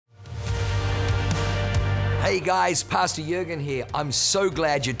Hey guys, Pastor Yeager here. I'm so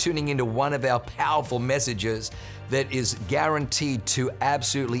glad you're tuning into one of our powerful messages that is guaranteed to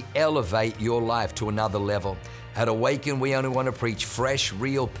absolutely elevate your life to another level. At Awaken, we only want to preach fresh,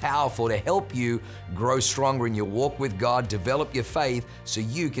 real, powerful to help you grow stronger in your walk with God, develop your faith so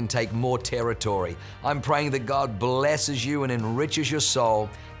you can take more territory. I'm praying that God blesses you and enriches your soul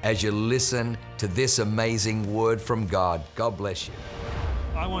as you listen to this amazing word from God. God bless you.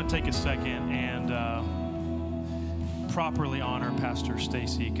 I want to take a second and properly honor Pastor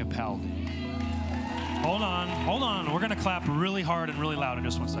Stacy Capaldi. Hold on. We're going to clap really hard and really loud in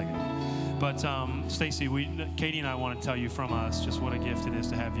just one second. But Stacy, Katie and I want to tell you from us just what a gift it is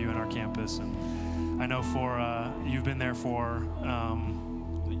to have you in our campus. And I know you've been there for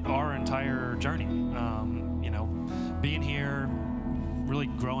our entire journey. Being here, really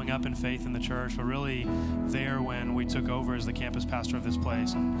growing up in faith in the church, but really there when we took over as the campus pastor of this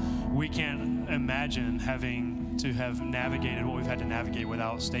place. And we can't imagine having to have navigated what we've had to navigate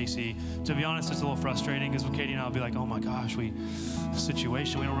without Stacy. To be honest, it's a little frustrating because Katie and I will be like, oh my gosh,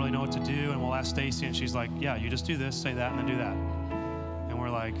 situation, we don't really know what to do. And we'll ask Stacy and she's like, yeah, you just do this, say that, and then do that. And we're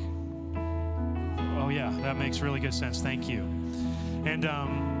like, oh yeah, that makes really good sense, thank you. And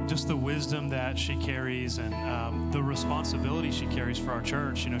just the wisdom that she carries and the responsibility she carries for our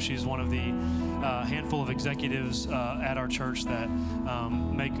church. She's one of the handful of executives at our church that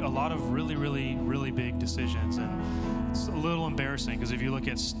make a lot of really, really, really big decisions. And it's a little embarrassing because if you look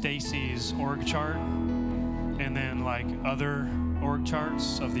at Stacy's org chart and then like other org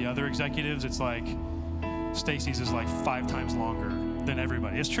charts of the other executives, it's like Stacy's is like 5 times longer than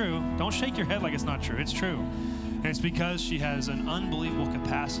everybody. It's true. Don't shake your head like it's not true. It's true. And it's because she has an unbelievable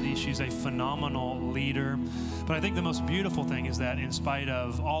capacity. She's a phenomenal leader. But I think the most beautiful thing is that in spite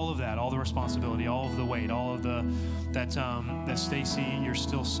of all of that, all the responsibility, all of the weight, all of that Stacy, you're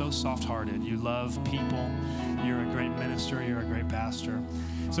still so soft-hearted. You love people. You're a great minister. You're a great pastor.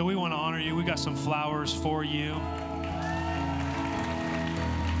 So we want to honor you. We got some flowers for you.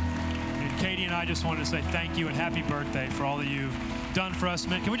 And Katie and I just wanted to say thank you and happy birthday for all that you've done for us,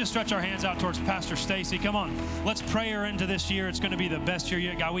 man. Can we just stretch our hands out towards Pastor Stacy? Come on, let's pray her into this year. It's going to be the best year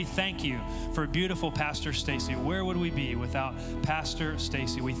yet. God, we thank you for beautiful Pastor Stacy. Where would we be without Pastor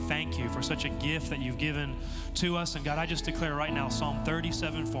Stacy? We thank you for such a gift that you've given to us. And God, I just declare right now, Psalm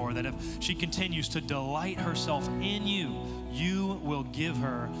 37:4, that if she continues to delight herself in you, you will give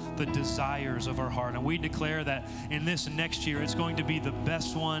her the desires of her heart. And we declare that in this next year, it's going to be the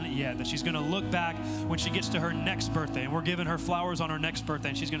best one yet, that she's going to look back when she gets to her next birthday, and we're giving her flowers on her next birthday,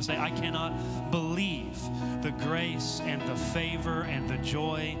 and she's going to say, I cannot believe the grace and the favor and the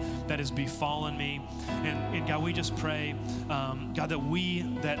joy that has befallen me. And God, we just pray, God,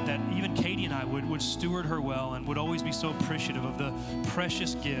 that even Katie and I would steward her well and would always be so appreciative of the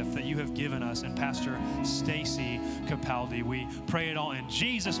precious gift that you have given us in Pastor Stacy Capaldi. We pray it all in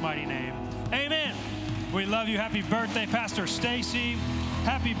Jesus' mighty name. Amen. We love you. Happy birthday, Pastor Stacy.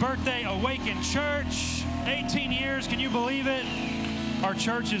 Happy birthday, Awaken Church. 18 years, can you believe it? Our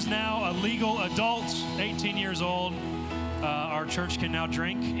church is now a legal adult, 18 years old. Our church can now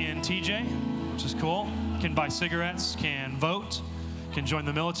drink in TJ, which is cool. Can buy cigarettes, can vote, can join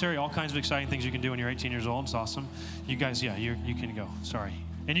the military, all kinds of exciting things you can do when you're 18 years old. It's awesome. You guys, yeah, you can go. Sorry.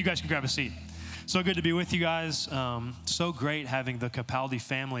 And you guys can grab a seat. So good to be with you guys. So great having the Capaldi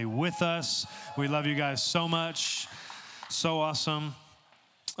family with us. We love you guys so much. So awesome.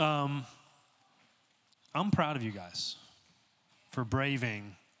 I'm proud of you guys for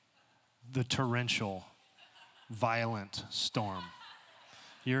braving the torrential, violent storm.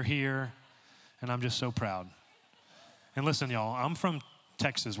 You're here, and I'm just so proud. And listen, y'all, I'm from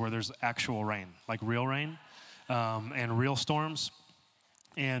Texas where there's actual rain, like real rain, and real storms.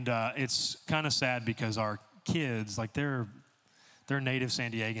 And it's kind of sad because our kids, like they're native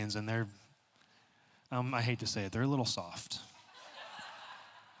San Diegans, and they're, I hate to say it, they're a little soft.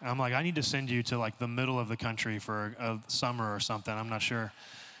 I'm like, I need to send you to like the middle of the country for a summer or something. I'm not sure.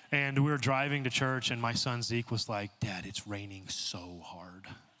 And we were driving to church, and my son Zeke was like, Dad, it's raining so hard.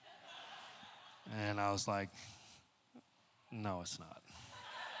 And I was like, no, it's not.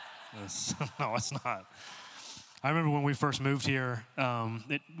 No, it's not. I remember when we first moved here,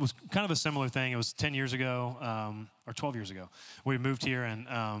 it was kind of a similar thing. It was 10 years ago, or 12 years ago. We moved here,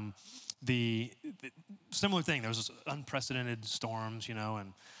 and the similar thing. There was this unprecedented storms,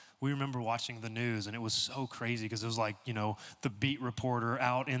 and we remember watching the news, and it was so crazy because it was like, the beat reporter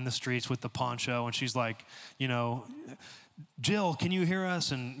out in the streets with the poncho, and she's like, Jill, can you hear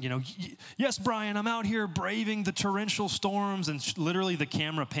us? And, yes, Brian, I'm out here braving the torrential storms. And literally the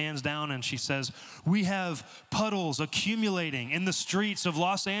camera pans down and she says, we have puddles accumulating in the streets of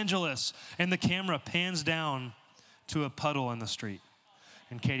Los Angeles. And the camera pans down to a puddle in the street.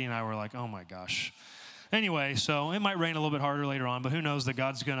 And Katie and I were like, oh my gosh. Anyway, so it might rain a little bit harder later on, but who knows that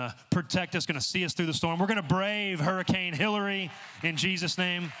God's going to protect us, going to see us through the storm. We're going to brave Hurricane Hillary in Jesus'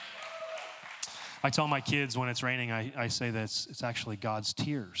 name. I tell my kids when it's raining, I say that it's actually God's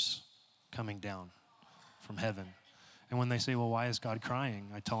tears coming down from heaven. And when they say, well, why is God crying?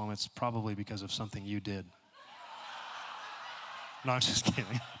 I tell them it's probably because of something you did. No, I'm just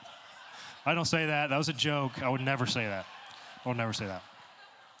kidding. I don't say that. That was a joke. I would never say that. I would never say that.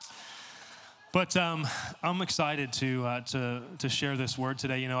 But I'm excited to share this word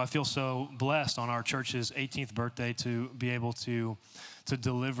today. I feel so blessed on our church's 18th birthday to be able to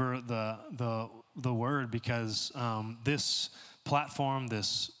deliver the word, because this platform,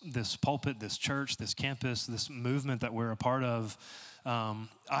 this pulpit, this church, this campus, this movement that we're a part of,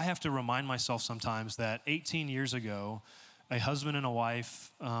 I have to remind myself sometimes that 18 years ago, a husband and a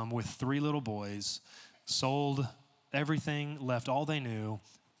wife with 3 little boys sold everything, left all they knew,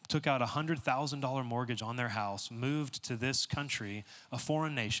 took out a $100,000 mortgage on their house, moved to this country, a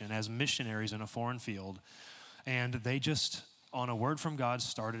foreign nation, as missionaries in a foreign field, and they just, on a word from God,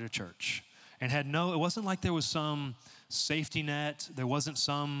 started a church. And it wasn't like there was some safety net, there wasn't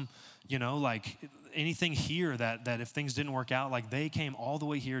some, like anything here that if things didn't work out, like they came all the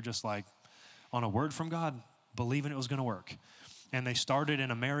way here just like on a word from God, believing it was gonna work. And they started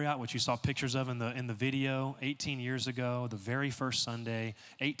in a Marriott, which you saw pictures of in the video, 18 years ago, the very first Sunday,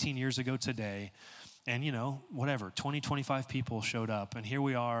 18 years ago today. And 20, 25 people showed up. And here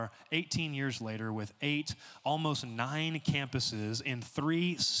we are 18 years later with 8, almost 9 campuses in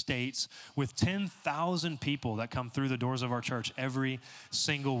 3 states with 10,000 people that come through the doors of our church every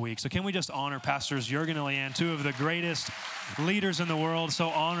single week. So can we just honor Pastors Yeager and Leanne, 2 of the greatest leaders in the world. So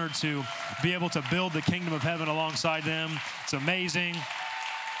honored to be able to build the kingdom of heaven alongside them. It's amazing.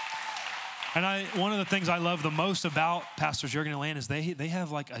 And one of the things I love the most about Pastors Yeager and Leanne is they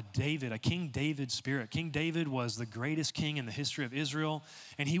have like a King David spirit. King David was the greatest king in the history of Israel,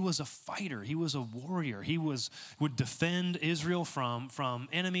 and he was a fighter. He was a warrior. He would defend Israel from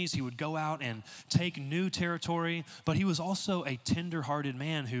enemies. He would go out and take new territory, but he was also a tender-hearted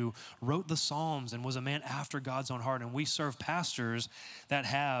man who wrote the Psalms and was a man after God's own heart. And we serve pastors that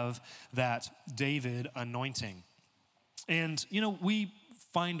have that David anointing. And, we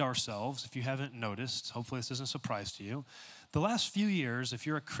find ourselves, if you haven't noticed, hopefully this isn't a surprise to you, the last few years, if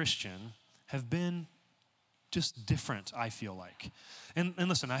you're a Christian, have been just different, I feel like. And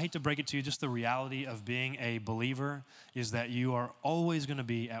listen, I hate to break it to you, just the reality of being a believer is that you are always going to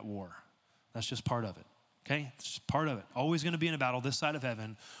be at war. That's just part of it, okay? It's just part of it. Always going to be in a battle. This side of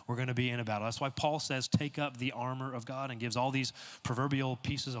heaven, we're going to be in a battle. That's why Paul says, take up the armor of God, and gives all these proverbial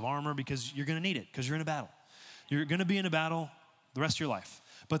pieces of armor, because you're going to need it, because you're in a battle. You're going to be in a battle the rest of your life.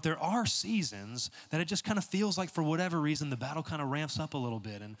 But there are seasons that it just kind of feels like, for whatever reason, the battle kind of ramps up a little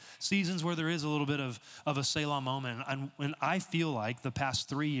bit, and seasons where there is a little bit of a Selah moment. And I feel like the past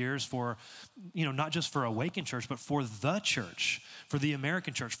 3 years for, not just for Awaken Church, but for the church, for the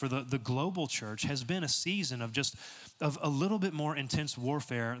American church, for the global church, has been a season of a little bit more intense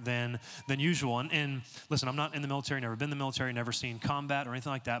warfare than usual. And listen, I'm not in the military, never been in the military, never seen combat or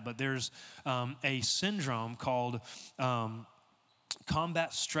anything like that, but there's a syndrome called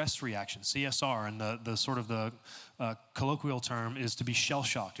combat stress reaction, CSR, and the sort of the colloquial term is to be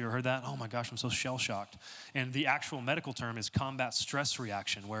shell-shocked. You ever heard that? Oh my gosh, I'm so shell-shocked. And the actual medical term is combat stress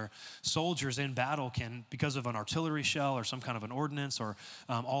reaction, where soldiers in battle can, because of an artillery shell or some kind of an ordnance, or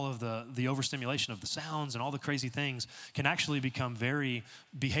all of the overstimulation of the sounds and all the crazy things, can actually become very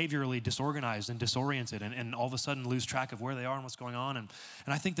behaviorally disorganized and disoriented, and all of a sudden lose track of where they are and what's going on. And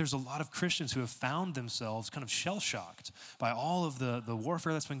I think there's a lot of Christians who have found themselves kind of shell-shocked by all of the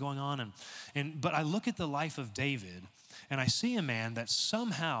warfare that's been going on. But I look at the life of David, and I see a man that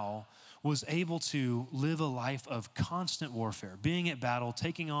somehow was able to live a life of constant warfare, being at battle,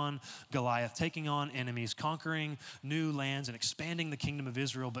 taking on Goliath, taking on enemies, conquering new lands and expanding the kingdom of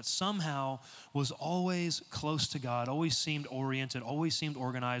Israel, but somehow was always close to God, always seemed oriented, always seemed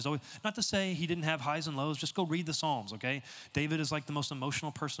organized. Not to say he didn't have highs and lows, just go read the Psalms, okay? David is like the most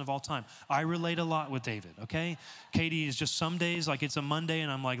emotional person of all time. I relate a lot with David, okay? Katie is just some days, like it's a Monday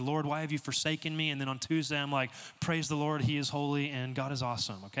and I'm like, Lord, why have you forsaken me? And then on Tuesday, I'm like, praise the Lord, he is holy and God is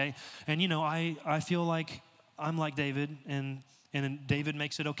awesome, okay? And I feel like I'm like David, and then David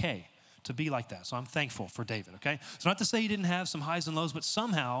makes it okay to be like that. So I'm thankful for David, okay? So not to say he didn't have some highs and lows, but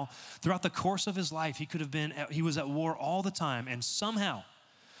somehow throughout the course of his life, he was at war all the time, and somehow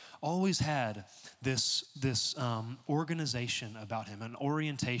always had this organization about him, an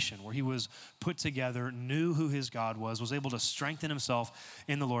orientation where he was put together, knew who his God was able to strengthen himself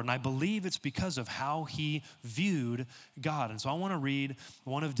in the Lord. And I believe it's because of how he viewed God. And so I want to read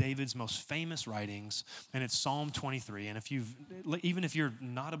one of David's most famous writings, and it's Psalm 23. And even if you're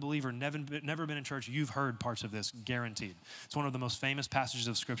not a believer, never been in church, you've heard parts of this, guaranteed. It's one of the most famous passages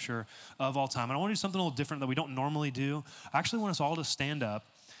of Scripture of all time. And I want to do something a little different that we don't normally do. I actually want us all to stand up,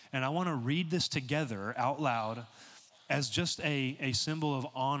 and I want to read this together out loud as just a symbol of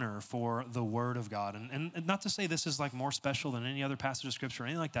honor for the Word of God. And not to say this is like more special than any other passage of Scripture or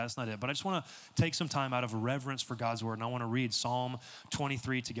anything like that. That's not it. But I just want to take some time out of reverence for God's Word, and I want to read Psalm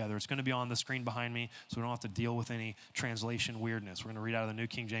 23 together. It's going to be on the screen behind me, so we don't have to deal with any translation weirdness. We're going to read out of the New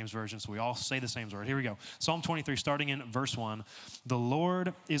King James Version, so we all say the same word. Here we go. Psalm 23, starting in verse 1. The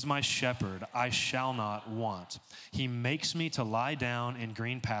Lord is my shepherd, I shall not want. He makes me to lie down in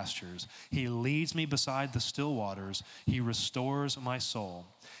green pastures. He leads me beside the still waters. He restores my soul.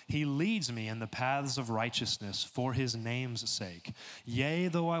 He leads me in the paths of righteousness for his name's sake. Yea,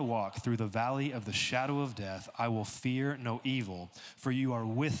 though I walk through the valley of the shadow of death, I will fear no evil, for you are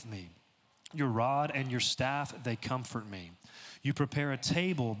with me. Your rod and your staff, they comfort me. You prepare a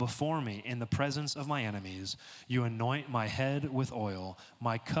table before me in the presence of my enemies. You anoint my head with oil.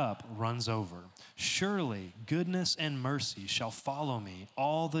 My cup runs over. Surely goodness and mercy shall follow me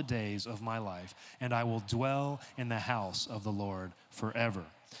all the days of my life, and I will dwell in the house of the Lord forever.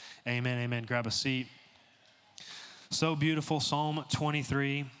 Amen, amen. Grab a seat. So beautiful, Psalm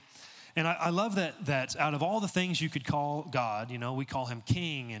 23. And I love that out of all the things you could call God, we call him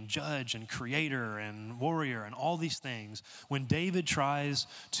king and judge and creator and warrior and all these things. When David tries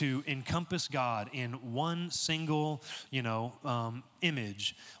to encompass God in one single,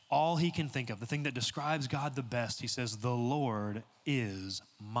 image, all he can think of, the thing that describes God the best, he says, the Lord is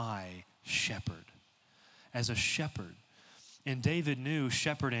my shepherd. As a shepherd. And David knew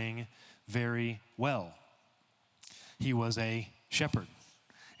shepherding very well. He was a shepherd.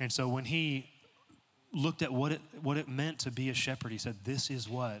 And so when he looked at what it meant to be a shepherd, he said, this is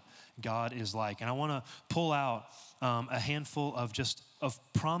what God is like. And I want to pull out a handful of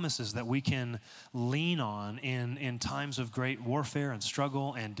promises that we can lean on in times of great warfare and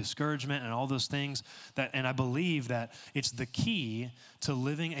struggle and discouragement and all those things. And I believe that it's the key to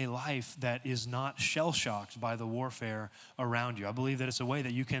living a life that is not shell-shocked by the warfare around you. I believe that it's a way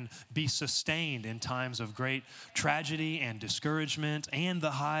that you can be sustained in times of great tragedy and discouragement and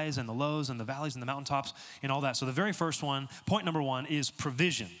the highs and the lows and the valleys and the mountaintops and all that. So the very first one, point number one, is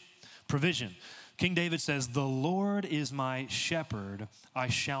provision. Provision. King David says, the Lord is my shepherd, I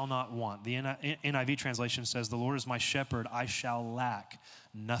shall not want. The NIV translation says, the Lord is my shepherd, I shall lack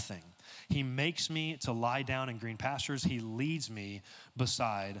nothing. He makes me to lie down in green pastures. He leads me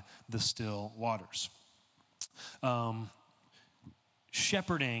beside the still waters.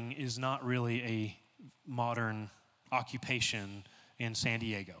 Shepherding is not really a modern occupation in San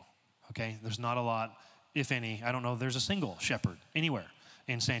Diego, okay? There's not a lot, if any. I don't know if there's a single shepherd anywhere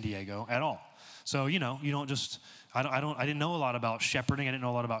in San Diego at all. So, you don't just, I didn't know a lot about shepherding. I didn't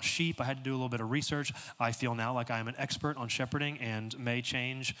know a lot about sheep. I had to do a little bit of research. I feel now like I am an expert on shepherding and may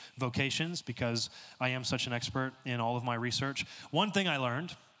change vocations because I am such an expert in all of my research. One thing I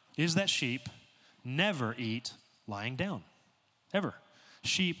learned is that sheep never eat lying down, ever.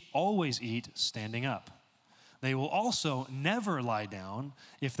 Sheep always eat standing up. They will also never lie down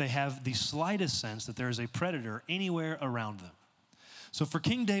if they have the slightest sense that there is a predator anywhere around them. So for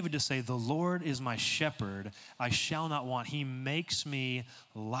King David to say, the Lord is my shepherd, I shall not want. He makes me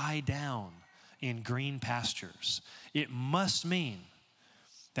lie down in green pastures. It must mean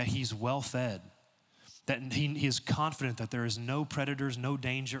that he's well fed, that he is confident that there is no predators, no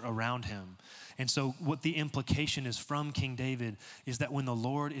danger around him. And so what the implication is from King David is that when the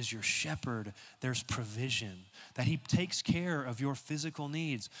Lord is your shepherd, there's provision, that he takes care of your physical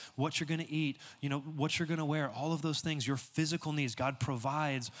needs, what you're going to eat, what you're going to wear, all of those things, your physical needs, God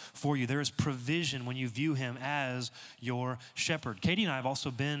provides for you. There is provision when you view him as your shepherd. Katie and I have also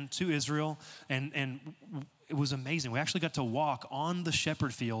been to Israel, and it was amazing. We actually got to walk on the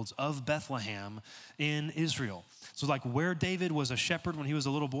shepherd fields of Bethlehem in Israel. So like where David was a shepherd when he was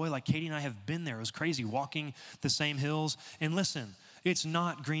a little boy, like Katie and I have been there. It was crazy walking the same hills. And listen, it's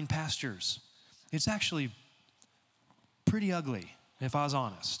not green pastures. It's actually pretty ugly, if I was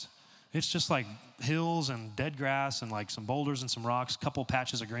honest. It's just like hills and dead grass and like some boulders and some rocks, couple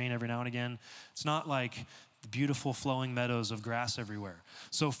patches of green every now and again. It's not like the beautiful flowing meadows of grass everywhere.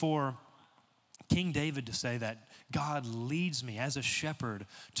 So for King David to say that God leads me as a shepherd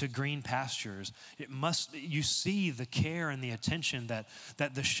to green pastures. You see the care and the attention that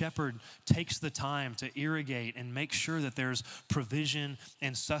the shepherd takes the time to irrigate and make sure that there's provision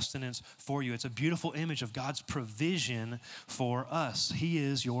and sustenance for you. It's a beautiful image of God's provision for us. He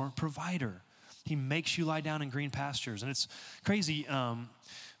is your provider. He makes you lie down in green pastures. And it's crazy.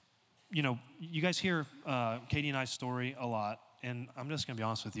 You guys hear Katie and I's story a lot, and I'm just going to be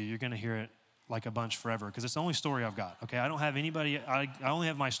honest with you. You're going to hear it like a bunch forever because it's the only story I've got, okay? I don't have anybody, I only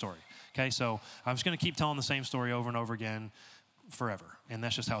have my story, okay? So I'm just going to keep telling the same story over and over again forever, and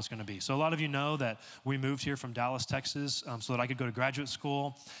that's just how it's going to be. So a lot of you know that we moved here from Dallas, Texas, so that I could go to graduate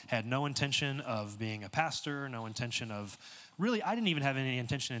school, had no intention of being a pastor, no intention of, really, I didn't even have any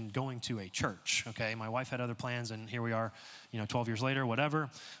intention in going to a church, okay? My wife had other plans, and here we are, 12 years later, whatever,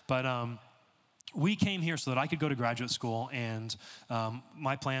 but we came here so that I could go to graduate school, and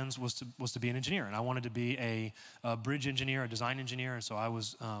my plans was to be an engineer, and I wanted to be a bridge engineer, a design engineer, and so I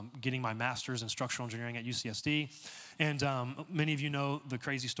was getting my master's in structural engineering at UCSD, and many of you know the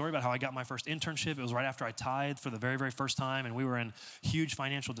crazy story about how I got my first internship. It was right after I tithed for the very, very first time, and we were in huge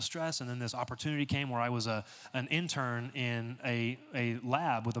financial distress, and then this opportunity came where I was an intern in a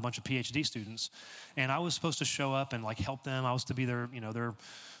lab with a bunch of PhD students, and I was supposed to show up and help them. I was to be their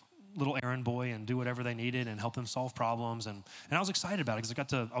little errand boy and do whatever they needed and help them solve problems. And I was excited about it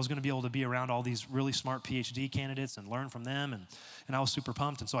because I was going to be able to be around all these really smart PhD candidates and learn from them. And I was super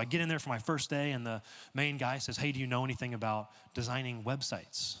pumped. And so I get in there for my first day, and the main guy says, "Hey, do you know anything about designing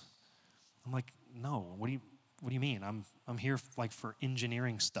websites?" I'm like, "No, what do you mean? I'm here for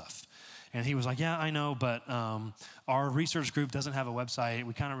engineering stuff." And he was like, "Yeah, I know, but our research group doesn't have a website.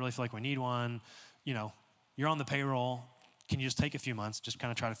 We kind of really feel like we need one. You're on the payroll. Can you just take a few months, just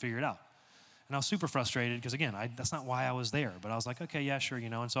kind of try to figure it out?" And I was super frustrated because, again, that's not why I was there. But I was like, okay, yeah, sure,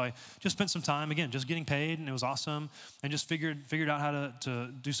 And so I just spent some time, again, just getting paid, and it was awesome, and just figured out how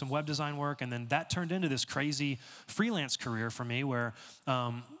to do some web design work. And then that turned into this crazy freelance career for me where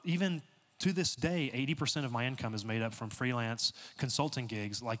even to this day, 80% of my income is made up from freelance consulting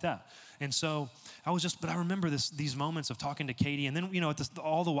gigs like that. And so but I remember these moments of talking to Katie, and then,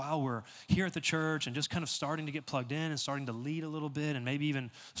 all the while we're here at the church and just kind of starting to get plugged in and starting to lead a little bit, and maybe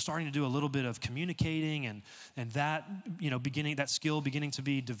even starting to do a little bit of communicating and that, that skill beginning to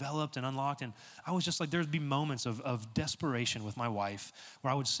be developed and unlocked. And I was just like, there'd be moments of desperation with my wife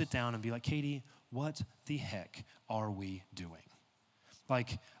where I would sit down and be like, "Katie, what the heck are we doing?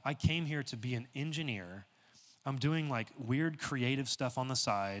 I came here to be an engineer. I'm doing weird creative stuff on the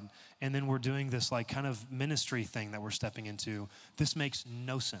side, and then we're doing this kind of ministry thing that we're stepping into. This makes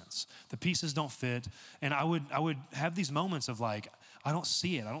no sense. The pieces don't fit." And I would have these moments of I don't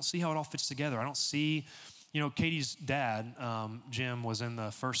see it. I don't see how it all fits together. I don't see, Katie's dad, Jim, was in the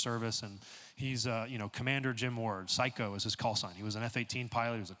first service, and he's, Commander Jim Ward. Psycho is his call sign. He was an F-18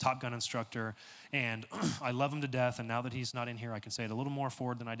 pilot. He was a Top Gun instructor. And I love him to death. And now that he's not in here, I can say it a little more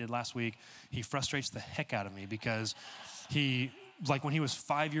forward than I did last week. He frustrates the heck out of me because when he was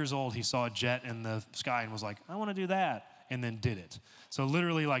 5 years old, he saw a jet in the sky and was like, "I want to do that," and then did it. So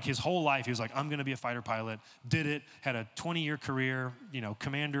literally his whole life, he was like, "I'm going to be a fighter pilot," did it, had a 20-year career,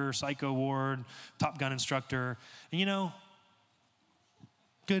 Commander, Psycho Ward, Top Gun instructor. And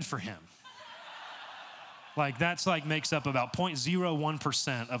good for him. That's makes up about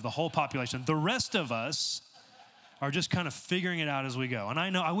 0.01% of the whole population. The rest of us are just kind of figuring it out as we go. And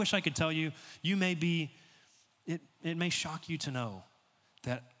I wish I could tell you, it may shock you to know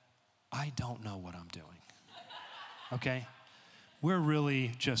that I don't know what I'm doing, okay? We're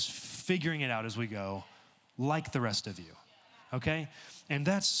really just figuring it out as we go, like the rest of you, okay? And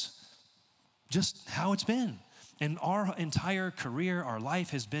that's just how it's been. And our entire career, our life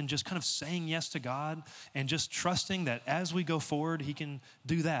has been just kind of saying yes to God and just trusting that as we go forward, He can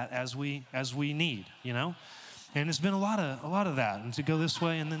do that as we need, And it's been a lot of that, and to go this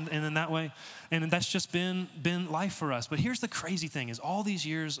way and then that way, and that's just been life for us. But here's the crazy thing: is all these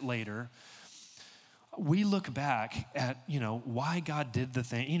years later, we look back at why God did the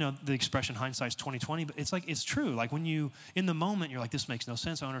thing. The expression hindsight's 20/20, but it's true. When you in the moment, you're like, "This makes no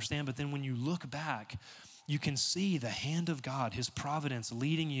sense. I don't understand." But then when you look back, you can see the hand of God, His providence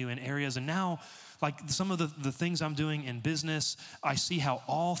leading you in areas. And now, some of the things I'm doing in business, I see how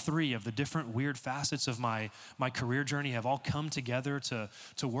all three of the different weird facets of my career journey have all come together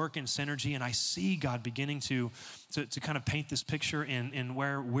to work in synergy. And I see God beginning to kind of paint this picture in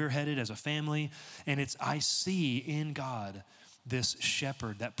where we're headed as a family. And I see in God this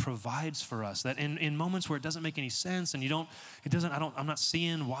shepherd that provides for us, that in moments where it doesn't make any sense and I'm not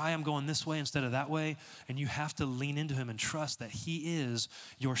seeing why I'm going this way instead of that way, and you have to lean into him and trust that he is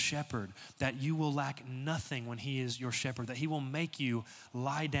your shepherd, that you will lack nothing when he is your shepherd, that he will make you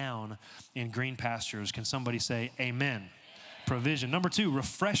lie down in green pastures. Can somebody say amen? Provision. Number 2,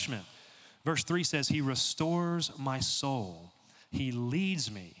 refreshment. Verse 3 says, he restores my soul. He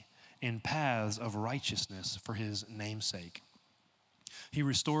leads me in paths of righteousness for his name's sake. He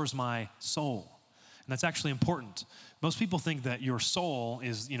restores my soul. And that's actually important. Most people think that your soul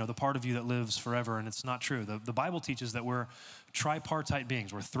is, the part of you that lives forever, and it's not true. The Bible teaches that we're tripartite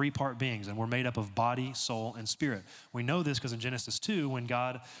beings. We're 3-part beings, and we're made up of body, soul, and spirit. We know this because in Genesis 2, when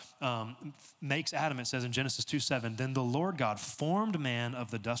God makes Adam, it says in Genesis 2:7, then the Lord God formed man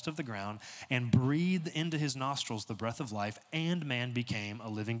of the dust of the ground and breathed into his nostrils the breath of life, and man became a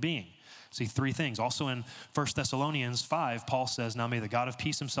living being. See, 3 things. Also in 1 Thessalonians 5, Paul says, now may the God of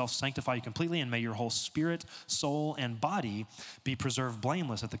peace himself sanctify you completely, and may your whole spirit, soul, and body be preserved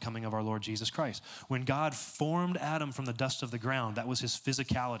blameless at the coming of our Lord Jesus Christ. When God formed Adam from the dust of the ground, that was his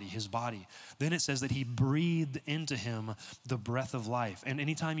physicality, his body. Then it says that he breathed into him the breath of life. And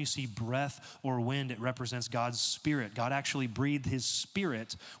anytime you see breath or wind, it represents God's spirit. God actually breathed his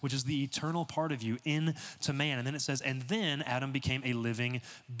spirit, which is the eternal part of you, into man. And then it says, and then Adam became a living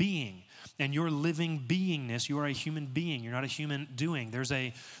being. And your living beingness, you are a human being. You're not a human doing.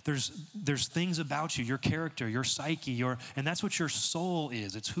 There's things about you, your character, your psyche, and that's what your soul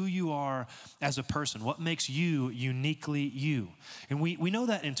is. It's who you are as a person, what makes you uniquely you. And we know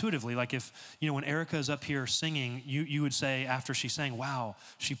that intuitively. Like if, when Erica is up here singing, you would say after she sang, wow,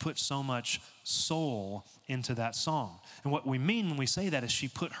 she put so much soul into that song. And what we mean when we say that is she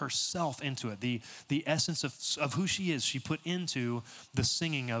put herself into it. The essence of who she is, she put into the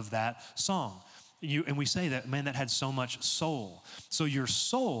singing of that song. And we say that, man, that had so much soul. So your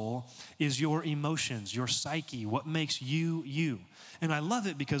soul is your emotions, your psyche, what makes you, you. And I love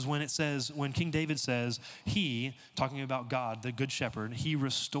it because when King David says, he, talking about God, the good shepherd, he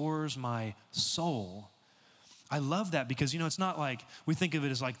restores my soul. I love that because, it's not like, we think of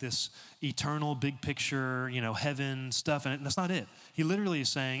it as like this eternal big picture, heaven stuff, and that's not it. He literally is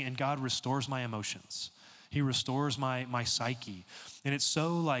saying, and God restores my emotions. He restores my psyche. And it's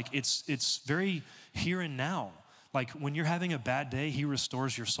so like, it's very here and now. Like when you're having a bad day, he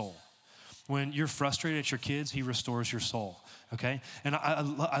restores your soul. When you're frustrated at your kids, he restores your soul, okay? And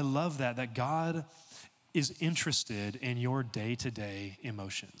I love that God is interested in your day-to-day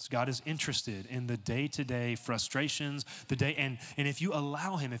emotions. God is interested in the day-to-day frustrations, and if you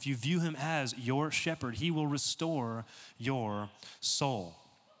allow him, if you view him as your shepherd, he will restore your soul.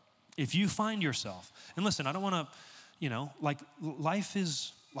 If you find yourself, and listen, I don't want to, life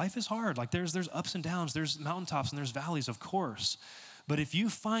is hard. Like there's ups and downs, there's mountaintops and there's valleys, of course. But if you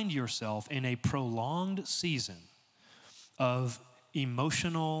find yourself in a prolonged season of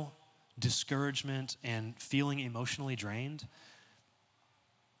emotional discouragement and feeling emotionally drained,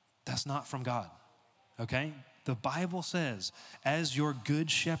 that's not from God, okay? The Bible says, as your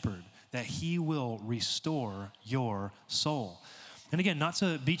good shepherd, that he will restore your soul. And again, not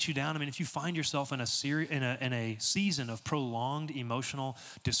to beat you down, if you find yourself in a season of prolonged emotional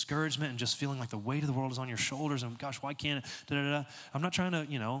discouragement and just feeling like the weight of the world is on your shoulders and gosh, why can't it, I'm not trying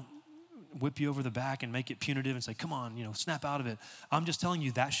to, whip you over the back and make it punitive and say, come on, snap out of it. I'm just telling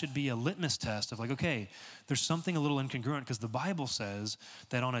you that should be a litmus test of like, okay, there's something a little incongruent because the Bible says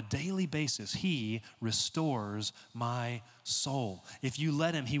that on a daily basis, he restores my soul. If you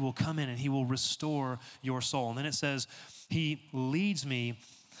let him, he will come in and he will restore your soul. And then it says, he leads me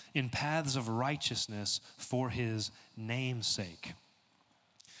in paths of righteousness for his name's sake.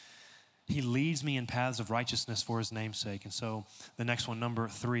 He leads me in paths of righteousness for his name's sake. And so the next one, number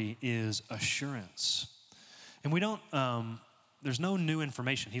 3, is assurance. And we don't, there's no new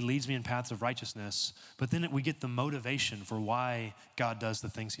information. He leads me in paths of righteousness, but then we get the motivation for why God does the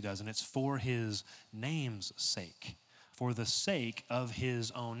things he does. And it's for his name's sake, for the sake of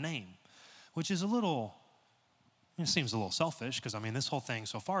his own name, which is it seems a little selfish because, this whole thing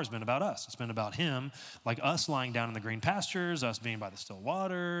so far has been about us. It's been about him, like us lying down in the green pastures, us being by the still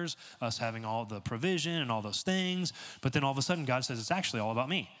waters, us having all the provision and all those things. But then all of a sudden, God says, it's actually all about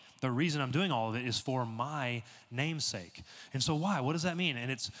me. The reason I'm doing all of it is for my namesake. And so why? What does that mean? And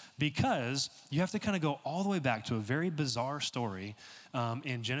it's because you have to kind of go all the way back to a very bizarre story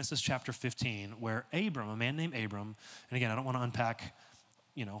in Genesis chapter 15 where Abram, a man named Abram, and again, I don't want to unpack,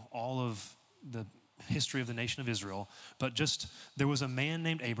 all of the history of the nation of Israel, but just there was a man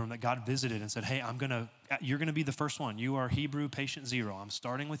named Abram that God visited and said, hey, you're going to be the first one. You are Hebrew patient zero. I'm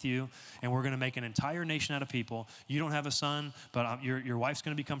starting with you, and we're going to make an entire nation out of people. You don't have a son, but your wife's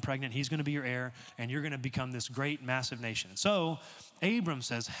going to become pregnant. He's going to be your heir, and you're going to become this great, massive nation. So Abram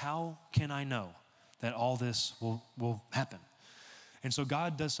says, how can I know that all this will happen? And so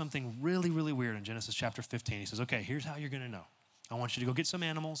God does something really, really weird in Genesis chapter 15. He says, okay, here's how you're going to know. I want you to go get some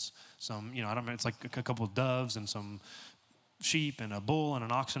animals, I don't know, it's like a couple of doves and some sheep and a bull and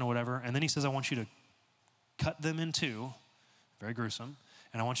an oxen or whatever. And then he says, I want you to cut them in two, very gruesome,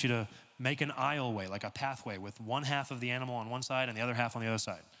 and I want you to make an aisleway, like a pathway with one half of the animal on one side and the other half on the other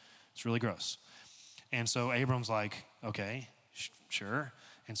side. It's really gross. And so Abram's like, okay, sure.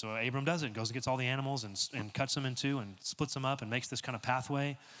 And so Abram does it, goes and gets all the animals and cuts them in two and splits them up and makes this kind of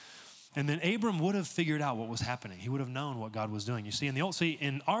pathway. And then Abram would have figured out what was happening. He would have known what God was doing. You see,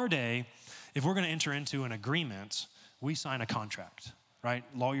 in our day, if we're going to enter into an agreement, we sign a contract, right?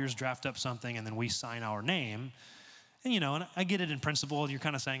 Lawyers draft up something, and then we sign our name. And, and I get it in principle. You're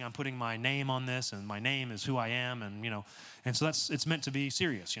kind of saying, I'm putting my name on this, and my name is who I am, and so it's meant to be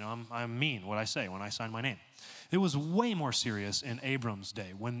serious. I mean what I say when I sign my name. It was way more serious in Abram's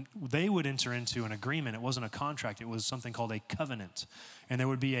day. When they would enter into an agreement, it wasn't a contract, it was something called a covenant. And there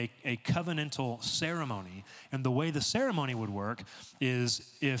would be a covenantal ceremony. And the way the ceremony would work is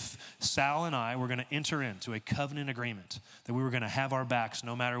if Sal and I were going to enter into a covenant agreement, that we were going to have our backs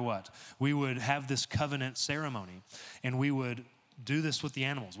no matter what, we would have this covenant ceremony, and we would do this with the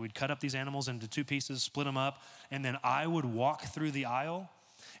animals. We'd cut up these animals into two pieces, split them up, and then I would walk through the aisle,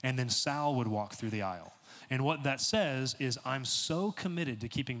 and then Sal would walk through the aisle. And what that says is I'm so committed to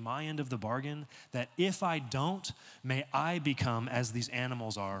keeping my end of the bargain that if I don't, may I become, as these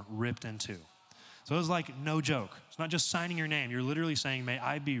animals are, ripped in two. So it was like no joke. It's not just signing your name. You're literally saying, may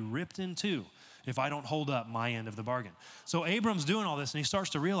I be ripped in two if I don't hold up my end of the bargain. So Abram's doing all this, and he starts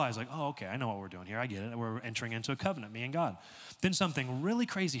to realize, like, oh, okay, I know what we're doing here. I get it. We're entering into a covenant, me and God. Then something really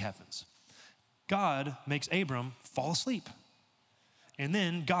crazy happens. God makes Abram fall asleep. And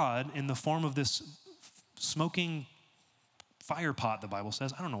then God, in the form of this smoking fire pot, the Bible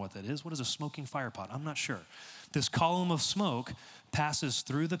says. I don't know what that is. What is a smoking fire pot? I'm not sure. This column of smoke passes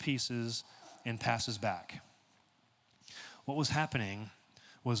through the pieces and passes back. What was happening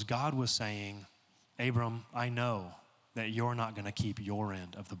was God was saying, Abram, I know that you're not going to keep your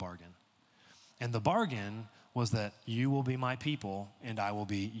end of the bargain. And the bargain was that you will be my people and I will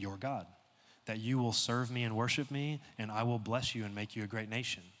be your God. That you will serve me and worship me, and I will bless you and make you a great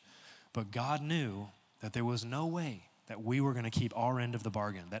nation. But God knew that there was no way that we were going to keep our end of the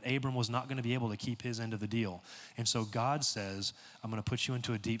bargain, that Abram was not going to be able to keep his end of the deal. And so God says, I'm going to put you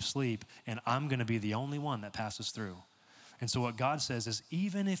into a deep sleep, and I'm going to be the only one that passes through. And so what God says is,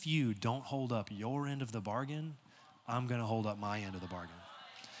 even if you don't hold up your end of the bargain, I'm going to hold up my end of the bargain.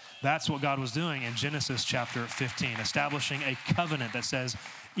 That's what God was doing in Genesis chapter 15, establishing a covenant that says,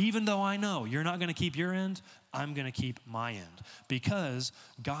 even though I know you're not going to keep your end, I'm going to keep my end. Because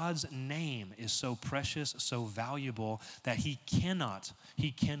God's name is so precious, so valuable, that he cannot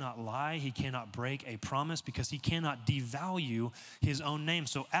lie, he cannot break a promise, because he cannot devalue his own name.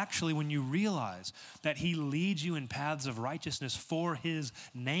 So actually, when you realize that he leads you in paths of righteousness for his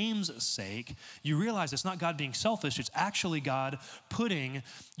name's sake, you realize it's not God being selfish, it's actually God putting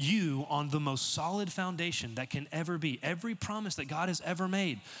you on the most solid foundation that can ever be. Every promise that God has ever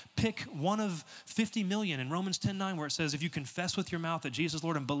made, pick one of 50 million in Romans 10:9, where it says, if you confess with your mouth that Jesus is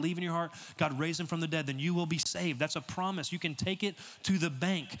Lord and believe in your heart God raised him from the dead, then you will be saved. That's a promise. You can take it to the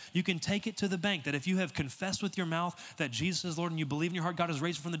bank. You can take it to the bank that if you have confessed with your mouth that Jesus is Lord and you believe in your heart God has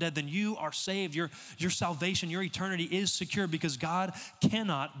raised him from the dead, then you are saved. Your salvation, your eternity is secure, because God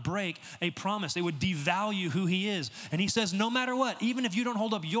cannot break a promise. It would devalue who he is. And he says, no matter what, even if you don't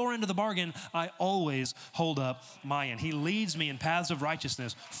hold up your end of the bargain, I always hold up my end. He leads me in paths of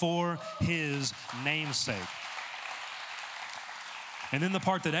righteousness for his name's sake. And then the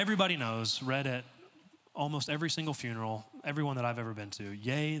part that everybody knows, read at almost every single funeral, everyone that I've ever been to,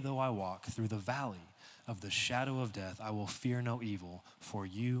 yea, though I walk through the valley of the shadow of death, I will fear no evil, for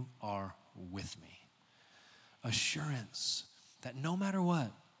you are with me. Assurance that no matter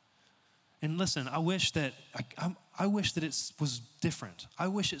what, and listen, I wish that it was different. I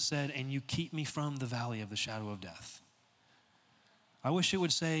wish it said, and you keep me from the valley of the shadow of death. I wish it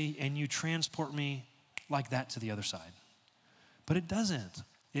would say, and you transport me like that to the other side. But it doesn't.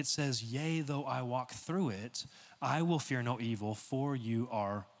 It says, yea, though I walk through it, I will fear no evil, for you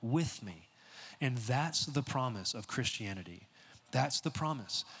are with me. And that's the promise of Christianity. That's the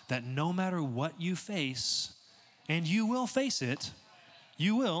promise, that no matter what you face, and you will face it,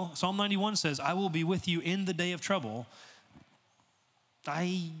 You will. Psalm 91 says, I will be with you in the day of trouble.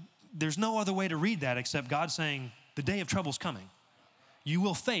 There's no other way to read that except God saying, the day of trouble's coming. You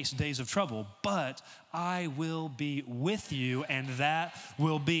will face days of trouble, but I will be with you, and that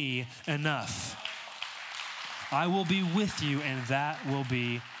will be enough. I will be with you, and that will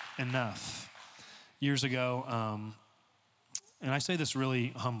be enough. Years ago, and I say this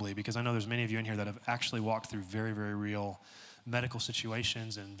really humbly because I know there's many of you in here that have actually walked through very, very real medical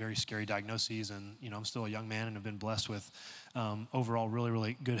situations and very scary diagnoses, and I'm still a young man and have been blessed with overall really,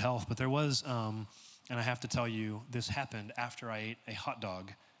 really good health. But there was, and I have to tell you, this happened after I ate a hot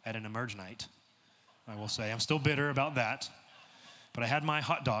dog at an Emerge night. I will say I'm still bitter about that, but I had my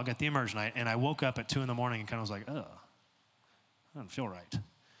hot dog at the Emerge night, and I woke up at 2 a.m. and kind of was like, I don't feel right.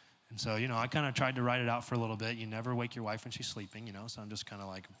 And so, I kind of tried to write it out for a little bit. You never wake your wife when she's sleeping, so I'm just kind of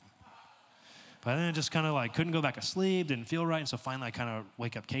like, but then I just kind of like couldn't go back to sleep, didn't feel right. And so finally I kind of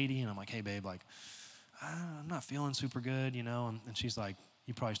wake up Katie and I'm like, hey babe, like, I'm not feeling super good, and she's like,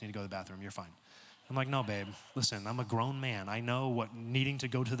 you probably just need to go to the bathroom, you're fine. I'm like, no babe, listen, I'm a grown man. I know what needing to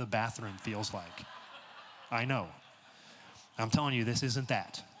go to the bathroom feels like. I know. I'm telling you, this isn't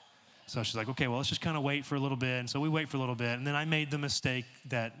that. So she's like, okay, well, let's just kind of wait for a little bit. And so we wait for a little bit. And then I made the mistake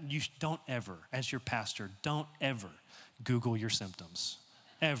that you don't ever, as your pastor, don't ever Google your symptoms.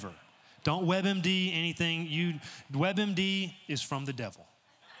 Ever. Don't WebMD anything. WebMD is from the devil.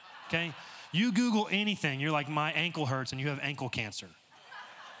 Okay? You Google anything, you're like, my ankle hurts and you have ankle cancer.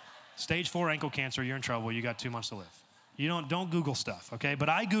 Stage 4 ankle cancer, you're in trouble. You got 2 months to live. Don't Google stuff, okay? But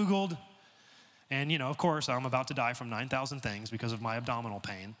I Googled, and of course, I'm about to die from 9,000 things because of my abdominal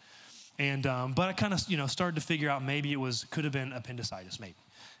pain. And but I kind of started to figure out maybe could have been appendicitis, maybe.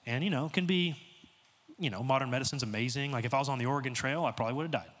 And can be, modern medicine's amazing. Like if I was on the Oregon Trail, I probably would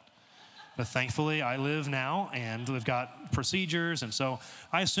have died. But thankfully, I live now, and we've got procedures, and so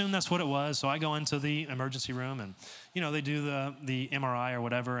I assume that's what it was. So I go into the emergency room, and they do the MRI or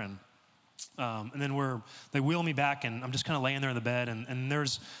whatever, and then they wheel me back, and I'm just kind of laying there in the bed, and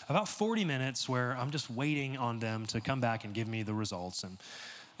there's about 40 minutes where I'm just waiting on them to come back and give me the results.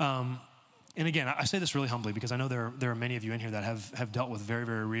 And again, I say this really humbly because I know there are many of you in here that have dealt with very,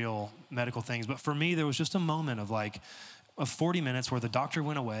 very real medical things. But for me, there was just a moment of 40 minutes where the doctor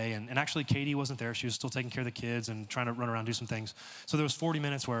went away, and actually Katie wasn't there. She was still taking care of the kids and trying to run around and do some things. So there was 40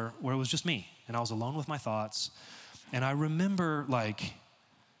 minutes where it was just me, and I was alone with my thoughts. And I remember,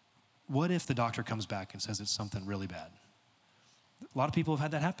 what if the doctor comes back and says it's something really bad? A lot of people have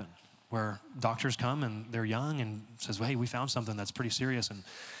had that happen, where doctors come and they're young and says, well, hey, we found something that's pretty serious.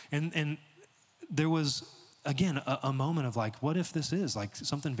 And there was, again, a moment of what if this is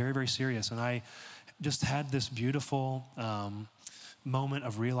something very, very serious? And I just had this beautiful moment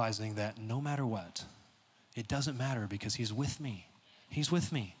of realizing that no matter what, it doesn't matter because he's with me. He's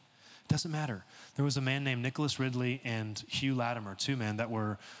with me. It doesn't matter. There was a man named Nicholas Ridley and Hugh Latimer, 2 men that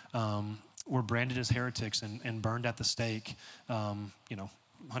were branded as heretics and burned at the stake,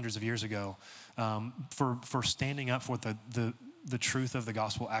 hundreds of years ago, for standing up for what the truth of the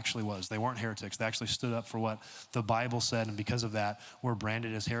gospel actually was. They weren't heretics. They actually stood up for what the Bible said, and because of that, were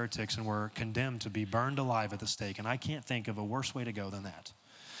branded as heretics and were condemned to be burned alive at the stake. And I can't think of a worse way to go than that.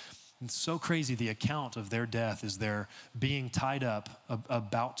 It's so crazy. The account of their death is they're being tied up,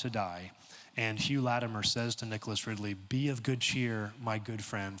 about to die. And Hugh Latimer says to Nicholas Ridley, be of good cheer, my good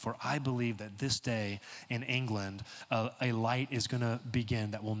friend, for I believe that this day in England, a light is going to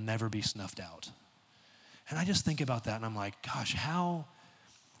begin that will never be snuffed out. And I just think about that, and I'm like, gosh, how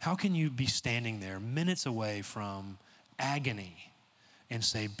can you be standing there minutes away from agony and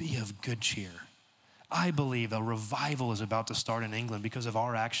say, be of good cheer? I believe a revival is about to start in England because of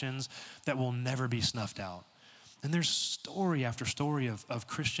our actions that will never be snuffed out. And there's story after story of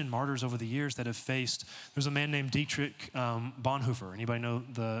Christian martyrs over the years that have faced. There's a man named Dietrich Bonhoeffer. Anybody know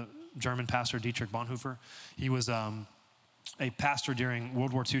the German pastor Dietrich Bonhoeffer? He was a pastor during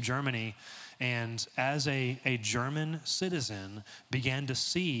World War II Germany, and as a German citizen began to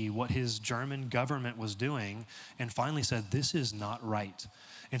see what his German government was doing and finally said, this is not right.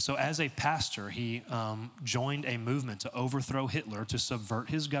 And so as a pastor, he joined a movement to overthrow Hitler, to subvert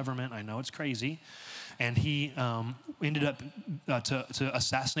his government. I know it's crazy. And he ended up to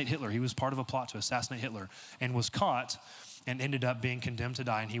assassinate Hitler. He was part of a plot to assassinate Hitler and was caught and ended up being condemned to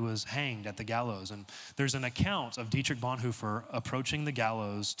die, and he was hanged at the gallows. And there's an account of Dietrich Bonhoeffer approaching the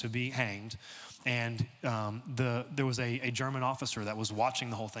gallows to be hanged, and there was a German officer that was watching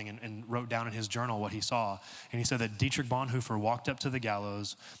the whole thing and wrote down in his journal what he saw. And he said that Dietrich Bonhoeffer walked up to the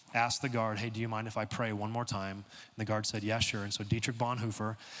gallows, asked the guard, hey, do you mind if I pray one more time? And the guard said, yeah, sure. And so Dietrich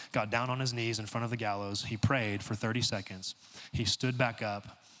Bonhoeffer got down on his knees in front of the gallows. He prayed for 30 seconds. He stood back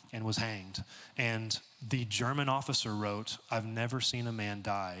up and was hanged. And the German officer wrote, I've never seen a man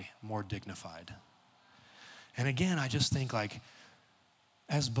die more dignified. And again, I just think like,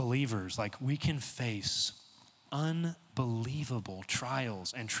 as believers, like we can face unbelievable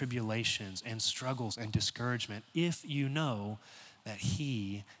trials and tribulations and struggles and discouragement if you know that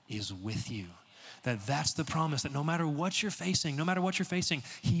he is with you. That's the promise, that no matter what you're facing,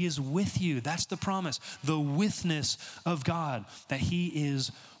 he is with you. That's the promise, the witness of God, that he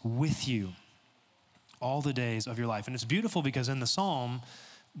is with you all the days of your life. And it's beautiful because in the psalm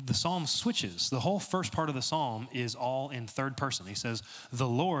switches. The whole first part of the psalm is all in third person. He says, the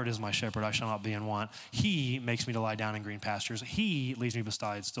Lord is my shepherd, I shall not be in want. He makes me to lie down in green pastures. He leads me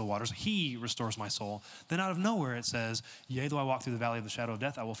beside still waters. He restores my soul. Then out of nowhere it says, yea, though I walk through the valley of the shadow of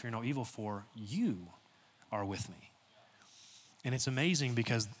death, I will fear no evil, for you are with me. And it's amazing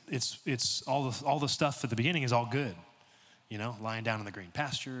because it's all the stuff at the beginning is all good. You know, lying down in the green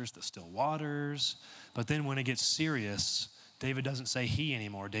pastures, the still waters. But then when it gets serious, David doesn't say he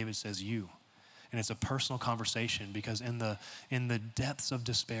anymore. David says you. And it's a personal conversation because in the depths of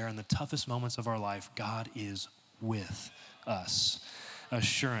despair and the toughest moments of our life, God is with us.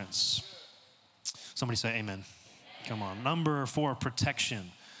 Assurance. Somebody say amen. Come on. Number 4,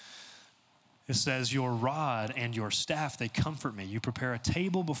 protection. It says, your rod and your staff, they comfort me. You prepare a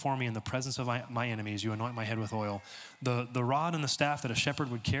table before me in the presence of my enemies. You anoint my head with oil. The rod and the staff that a shepherd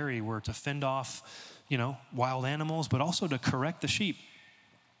would carry were to fend off, wild animals, but also to correct the sheep.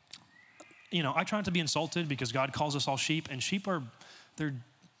 I try not to be insulted because God calls us all sheep, and sheep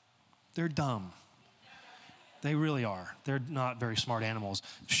they're dumb. They really are. They're not very smart animals.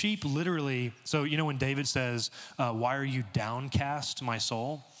 Sheep literally, so when David says, why are you downcast, my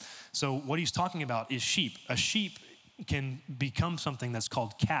soul? So what he's talking about is sheep. A sheep can become something that's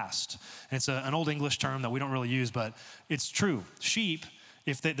called cast. And it's an old English term that we don't really use, but it's true. Sheep,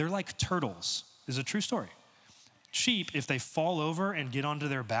 if they're like turtles. This is a true story. Sheep, if they fall over and get onto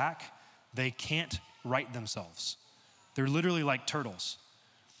their back, they can't right themselves. They're literally like turtles.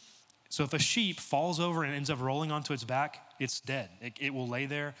 So if a sheep falls over and ends up rolling onto its back, it's dead. It will lay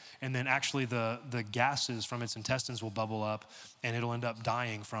there, and then actually the gases from its intestines will bubble up, and it'll end up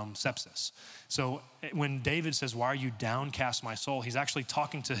dying from sepsis. So when David says, why are you downcast, my soul? He's actually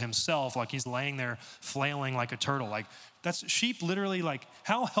talking to himself like he's laying there flailing like a turtle. Like that's sheep literally, like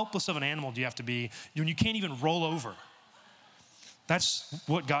how helpless of an animal do you have to be when you can't even roll over? That's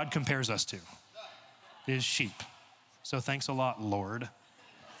what God compares us to, is sheep. So thanks a lot, Lord.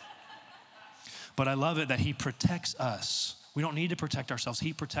 But I love it that he protects us. We don't need to protect ourselves.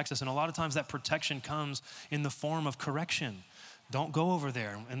 He protects us. And a lot of times that protection comes in the form of correction. Don't go over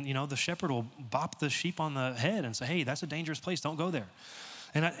there. And, the shepherd will bop the sheep on the head and say, hey, that's a dangerous place. Don't go there.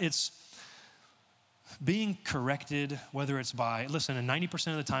 And it's being corrected, whether it's by, listen, and 90%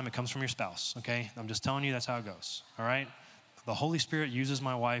 of the time it comes from your spouse, okay? I'm just telling you that's how it goes, all right? The Holy Spirit uses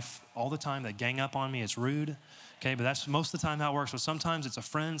my wife all the time. They gang up on me. It's rude. Okay, but that's most of the time how it works. But sometimes it's a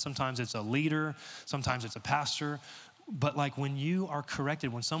friend, sometimes it's a leader, sometimes it's a pastor. But like when you are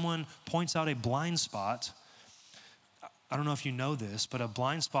corrected, when someone points out a blind spot, I don't know if you know this, but a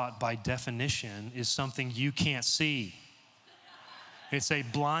blind spot by definition is something you can't see. It's a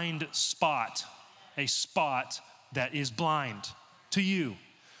blind spot, a spot that is blind to you.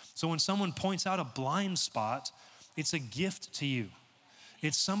 So when someone points out a blind spot, it's a gift to you.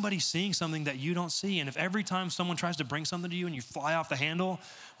 It's somebody seeing something that you don't see. And if every time someone tries to bring something to you and you fly off the handle,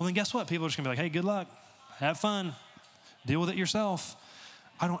 well, then guess what? People are just gonna be like, hey, good luck, have fun, deal with it yourself.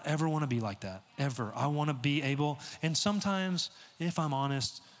 I don't ever wanna be like that, ever. I wanna be able, and sometimes, if I'm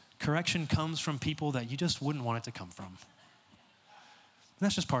honest, correction comes from people that you just wouldn't want it to come from. And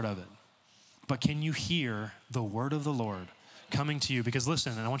that's just part of it. But can you hear the word of the Lord coming to you? Because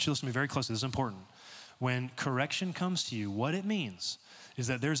listen, and I want you to listen to me very closely, this is important. When correction comes to you, what it means is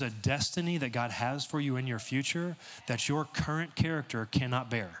that there's a destiny that God has for you in your future that your current character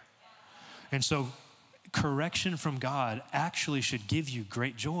cannot bear. And so correction from God actually should give you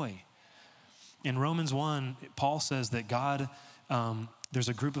great joy. In Romans 1, Paul says that God, there's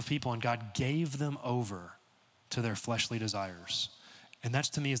a group of people and God gave them over to their fleshly desires. And that's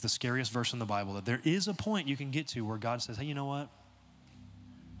to me is the scariest verse in the Bible, that there is a point you can get to where God says, hey, you know what?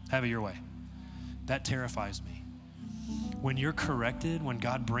 Have it your way. That terrifies me. when you're corrected, when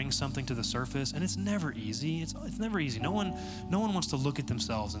God brings something to the surface, and it's never easy. It's never easy. No one wants to look at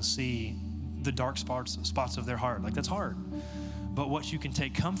themselves and see the dark spots of their heart. Like, that's hard. But what you can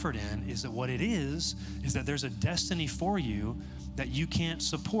take comfort in is that what it is that there's a destiny for you that you can't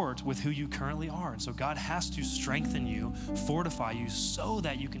support with who you currently are. And so God has to strengthen you, fortify you, so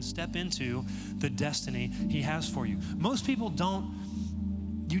that you can step into the destiny he has for you. Most people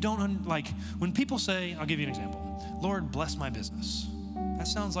when people say, I'll give you an example, Lord, bless my business. That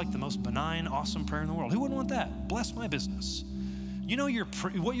sounds like the most benign, awesome prayer in the world. Who wouldn't want that? Bless my business. You know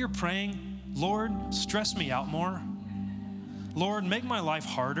what you're praying? Lord, stress me out more. Lord, make my life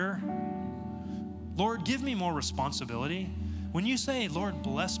harder. Lord, give me more responsibility. When you say, Lord,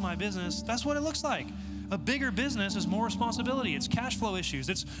 bless my business, that's what it looks like. A bigger business is more responsibility. It's cash flow issues.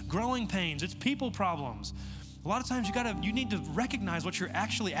 It's growing pains. It's people problems. A lot of times you need to recognize what you're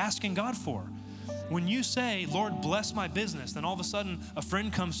actually asking God for. When you say, Lord, bless my business, then all of a sudden a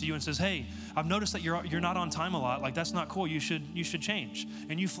friend comes to you and says, hey, I've noticed that you're not on time a lot. Like, that's not cool. You should change.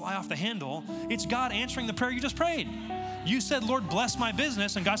 And you fly off the handle. It's God answering the prayer you just prayed. You said, Lord, bless my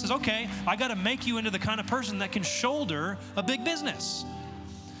business. And God says, okay, I got to make you into the kind of person that can shoulder a big business.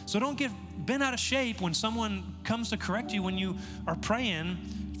 So don't get bent out of shape when someone comes to correct you when you are praying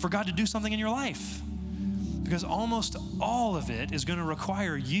for God to do something in your life. Because almost all of it is going to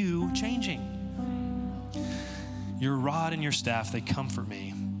require you changing. Your rod and your staff, they comfort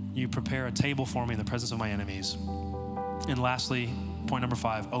me. You prepare a table for me in the presence of my enemies. And lastly, point number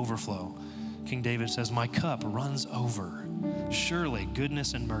 5, overflow. King David says, my cup runs over. Surely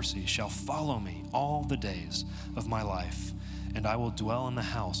goodness and mercy shall follow me all the days of my life, and I will dwell in the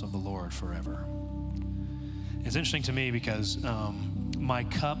house of the Lord forever. It's interesting to me because my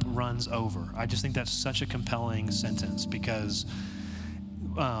cup runs over. I just think that's such a compelling sentence because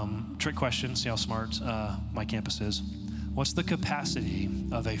trick question, see how smart my campus is. What's the capacity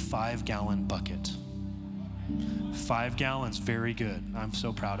of a 5-gallon bucket? 5 gallons, very good. I'm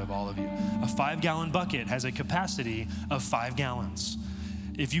so proud of all of you. A 5-gallon bucket has a capacity of 5 gallons.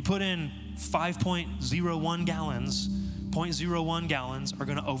 If you put in 5.01 gallons, 0.01 gallons are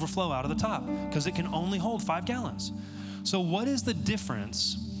going to overflow out of the top because it can only hold 5 gallons. So what is the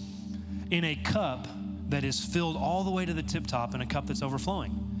difference in a cup that is filled all the way to the tip top and a cup that's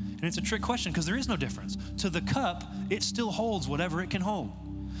overflowing? And it's a trick question because there is no difference. To the cup, it still holds whatever it can hold.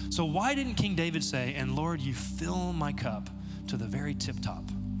 So why didn't King David say, and Lord, you fill my cup to the very tip top?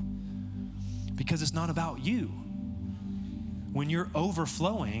 Because it's not about you. When you're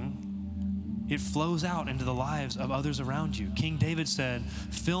overflowing, it flows out into the lives of others around you. King David said,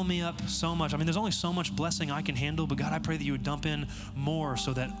 fill me up so much. I mean, there's only so much blessing I can handle, but God, I pray that you would dump in more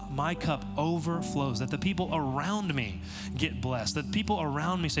so that my cup overflows, that the people around me get blessed, that people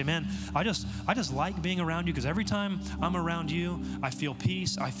around me say, man, I just like being around you because every time I'm around you, I feel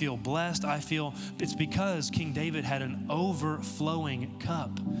peace, I feel blessed, it's because King David had an overflowing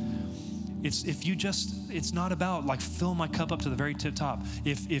cup. It's not about like fill my cup up to the very tip top.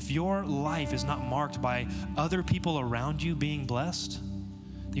 If your life is not marked by other people around you being blessed,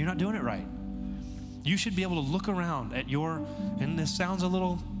 then you're not doing it right. You should be able to look around at and this sounds a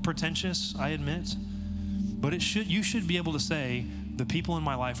little pretentious, I admit, but you should be able to say, the people in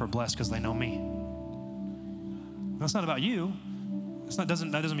my life are blessed because they know me. That's not about you. That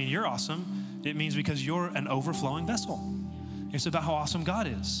doesn't mean you're awesome. It means because you're an overflowing vessel. It's about how awesome God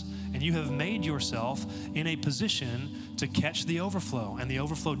is. And you have made yourself in a position to catch the overflow. And the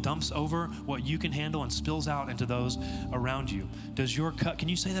overflow dumps over what you can handle and spills out into those around you. Does your cup, can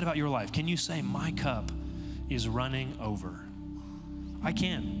you say that about your life? Can you say, my cup is running over? I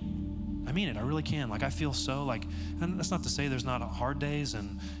can. I mean it, I really can. Like I feel so and that's not to say there's not hard days,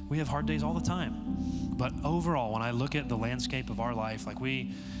 and we have hard days all the time. But overall, when I look at the landscape of our life, like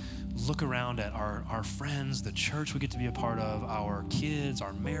we look around at our friends, the church we get to be a part of, our kids,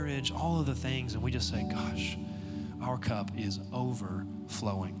 our marriage, all of the things, and we just say, gosh, our cup is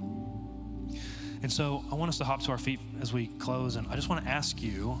overflowing. And so I want us to hop to our feet as we close, and I just want to ask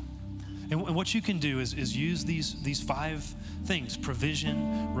you, and what you can do is use these 5 things: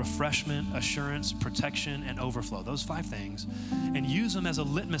 provision, refreshment, assurance, protection, and overflow. Those 5 things, and use them as a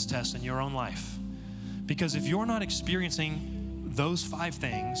litmus test in your own life. Because if you're not experiencing those 5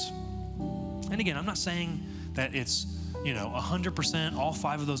 things, and again, I'm not saying that it's 100% all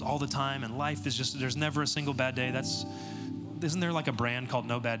 5 of those all the time, and life is just, there's never a single bad day. Isn't there like a brand called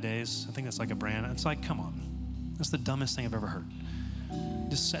No Bad Days? I think that's like a brand. It's like, come on, that's the dumbest thing I've ever heard.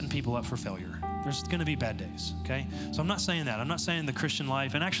 Just setting people up for failure. There's going to be bad days, okay? So I'm not saying that. I'm not saying the Christian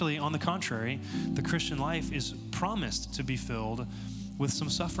life, and actually on the contrary, the Christian life is promised to be filled with some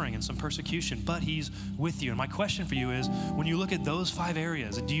suffering and some persecution, but he's with you. And my question for you is, when you look at those 5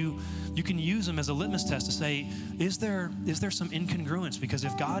 areas, you can use them as a litmus test to say, is there some incongruence? Because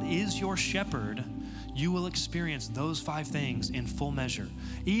if God is your shepherd, you will experience those 5 things in full measure,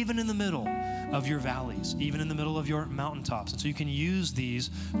 even in the middle of your valleys, even in the middle of your mountaintops. And so you can use these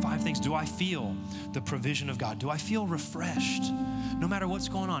 5 things. Do I feel the provision of God? Do I feel refreshed? No matter what's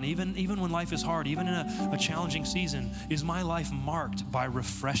going on, even when life is hard, even in a challenging season, is my life marked by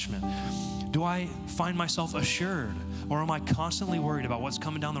refreshment? Do I find myself assured, or am I constantly worried about what's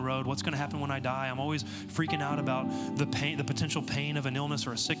coming down the road, what's going to happen when I die? I'm always freaking out about the pain, the potential pain of an illness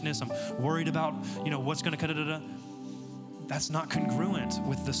or a sickness. I'm worried about, what's going to That's not congruent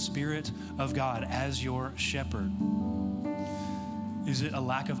with the Spirit of God as your shepherd. Is it a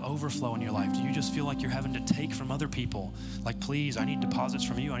lack of overflow in your life? Do you just feel like you're having to take from other people? Like, please, I need deposits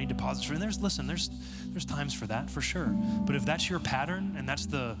from you. I need deposits from you. There's times for that, for sure. But if that's your pattern and that's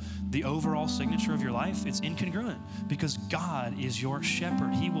the overall signature of your life, it's incongruent, because God is your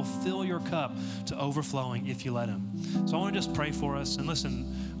shepherd. He will fill your cup to overflowing if you let him. So I want to just pray for us. And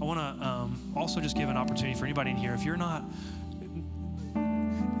listen, I want to also just give an opportunity for anybody in here. If you're not,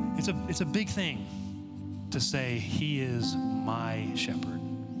 it's a big thing to say, he is my shepherd.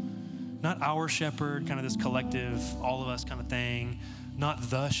 Not our shepherd, kind of this collective, all of us kind of thing. Not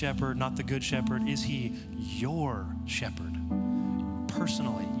the shepherd, not the good shepherd. Is he your shepherd?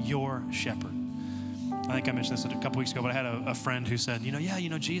 Personally, your shepherd. I think I mentioned this a couple weeks ago, but I had a friend who said,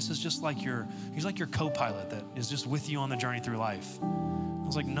 Jesus is just like he's like your co-pilot that is just with you on the journey through life. I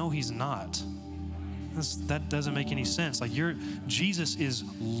was like, no, he's not. That doesn't make any sense. Like, Jesus is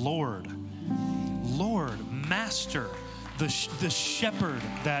Lord, Master, the shepherd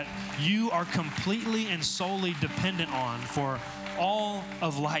that you are completely and solely dependent on for all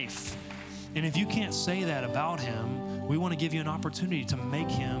of life. And if you can't say that about him, we want to give you an opportunity to make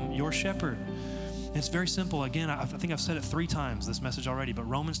him your shepherd. And it's very simple. Again, I think I've said it 3 times this message already, but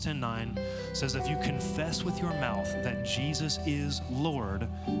Romans 10:9 says, if you confess with your mouth that Jesus is Lord,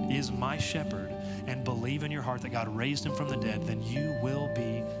 is my shepherd, and believe in your heart that God raised him from the dead, then you will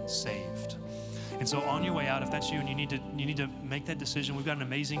be saved. And so on your way out, if that's you and you need to make that decision, we've got an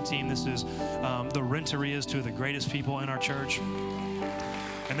amazing team. This is the Renterias, 2 of the greatest people in our church.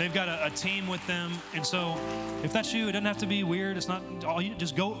 And they've got a team with them. And so if that's you, it doesn't have to be weird. It's not all you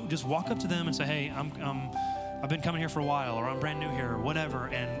just walk up to them and say, hey, I've been coming here for a while, or I'm brand new here, or whatever.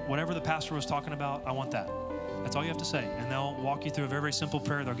 And whatever the pastor was talking about, I want that. That's all you have to say. And they'll walk you through a very, very simple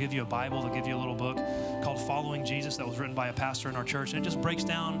prayer. They'll give you a Bible. They'll give you a little book called Following Jesus that was written by a pastor in our church. And it just breaks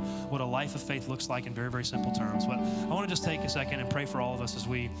down what a life of faith looks like in very, very simple terms. But I want to just take a second and pray for all of us as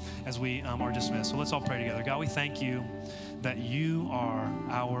we are dismissed. So let's all pray together. God, we thank you that you are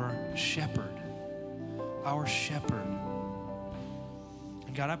our shepherd. Our shepherd.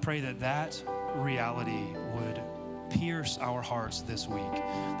 And God, I pray that reality would pierce our hearts this week.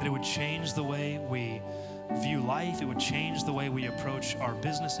 That it would change the way we view life. It would change the way we approach our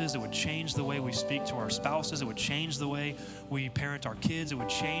businesses. It would change the way we speak to our spouses. It would change the way we parent our kids. It would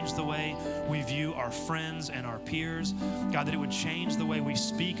change the way we view our friends and our peers. God, that it would change the way we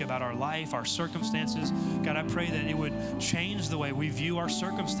speak about our life, our circumstances. God, I pray that it would change the way we view our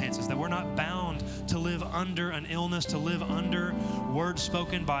circumstances, that we're not bound to live under an illness, to live under words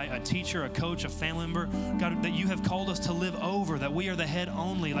spoken by a teacher, a coach, a family member. God, that you have called us to live over, that we are the head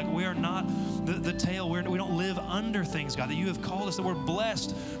only, like we are not the tail. We don't live under things, God, that you have called us, that we're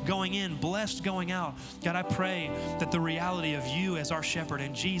blessed going in, blessed going out. God, I pray that the reality of you as our shepherd,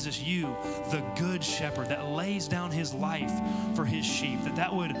 and Jesus, you, the good shepherd that lays down his life for his sheep,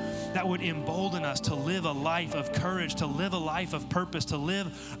 that would embolden us to live a life of courage, to live a life of purpose, to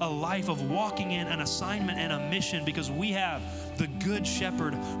live a life of walking in an assignment and a mission, because we have the good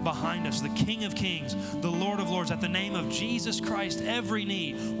shepherd behind us, the King of Kings, the Lord of Lords. At the name of Jesus Christ, every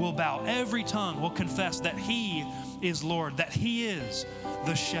knee will bow, every tongue will confess that he is Lord, that he is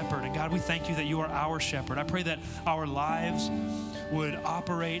the shepherd. And God, we thank you that you are our shepherd. I pray that our lives would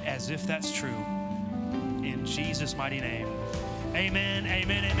operate as if that's true. In Jesus' mighty name. Amen,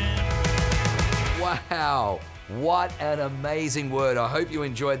 amen, amen. Wow, what an amazing word. I hope you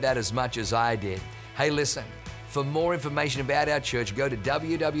enjoyed that as much as I did. Hey, listen, for more information about our church, go to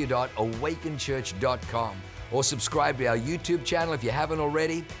www.awakenchurch.com or subscribe to our YouTube channel if you haven't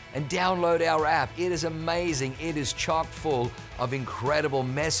already, and download our app. It is amazing. It is chock full of incredible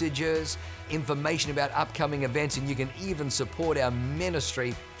messages, information about upcoming events, and you can even support our ministry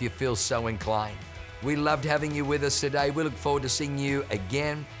if you feel so inclined. We loved having you with us today. We look forward to seeing you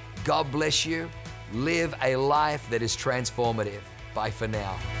again. God bless you. Live a life that is transformative. Bye for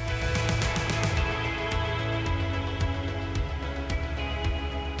now.